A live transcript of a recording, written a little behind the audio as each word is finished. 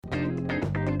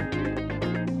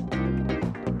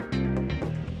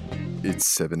It's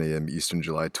 7 a.m. Eastern,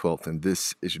 July 12th, and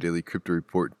this is your daily crypto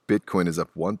report. Bitcoin is up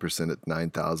 1% at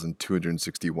 $9,261.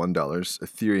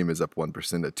 Ethereum is up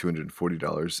 1% at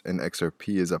 $240, and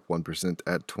XRP is up 1%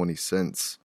 at 20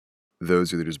 cents.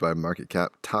 Those are leaders by market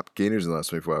cap. Top gainers in the last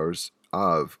 24 hours: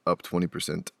 Aave up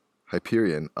 20%,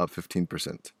 Hyperion up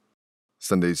 15%.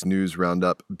 Sunday's news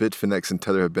roundup: Bitfinex and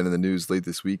Tether have been in the news late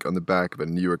this week on the back of a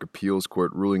New York appeals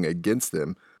court ruling against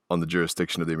them on the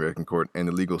jurisdiction of the American court and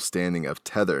the legal standing of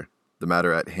Tether. The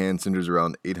matter at hand centers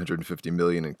around $850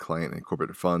 million in client and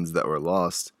corporate funds that were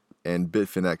lost, and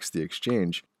Bitfinex, the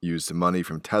exchange, used money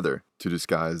from Tether to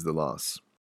disguise the loss.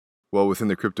 While within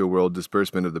the crypto world,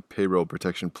 disbursement of the payroll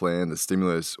protection plan, the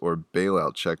stimulus or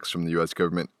bailout checks from the U.S.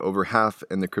 government, over half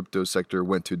in the crypto sector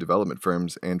went to development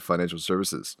firms and financial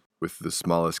services, with the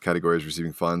smallest categories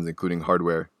receiving funds including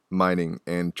hardware, mining,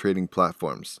 and trading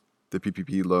platforms. The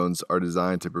PPP loans are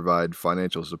designed to provide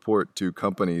financial support to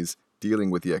companies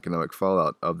dealing with the economic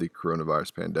fallout of the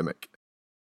coronavirus pandemic.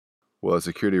 While a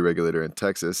security regulator in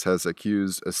Texas has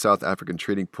accused a South African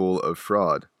trading pool of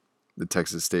fraud, the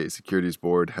Texas State Securities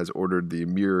Board has ordered the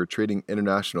Mirror Trading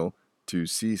International to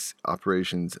cease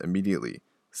operations immediately,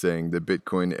 saying the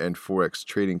Bitcoin and Forex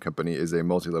trading company is a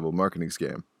multi-level marketing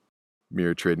scam.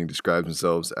 Mirror Trading describes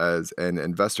themselves as an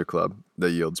investor club that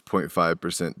yields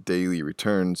 0.5% daily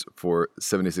returns for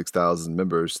 76,000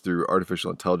 members through artificial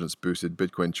intelligence-boosted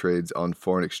Bitcoin trades on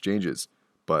foreign exchanges,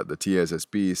 but the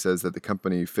TSSB says that the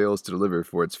company fails to deliver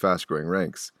for its fast-growing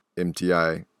ranks.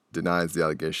 MTI denies the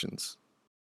allegations.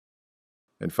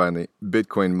 And finally,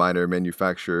 Bitcoin miner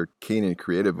manufacturer Canaan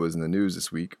Creative was in the news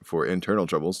this week for internal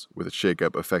troubles, with a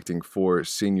shakeup affecting 4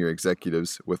 senior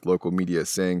executives, with local media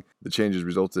saying the changes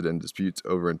resulted in disputes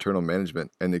over internal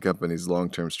management and the company's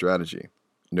long-term strategy.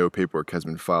 No paperwork has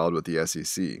been filed with the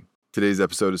SEC. Today's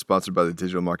episode is sponsored by the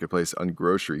digital marketplace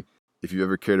Ungrocery. If you've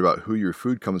ever cared about who your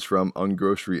food comes from,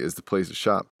 Ungrocery is the place to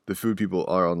shop. The food people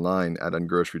are online at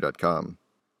ungrocery.com.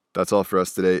 That's all for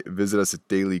us today. Visit us at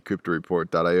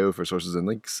dailycryptoreport.io for sources and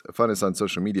links. Find us on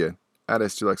social media. Add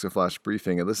us to Alexa Flash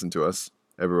Briefing and listen to us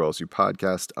everywhere else you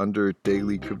podcast under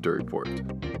Daily Crypto Report.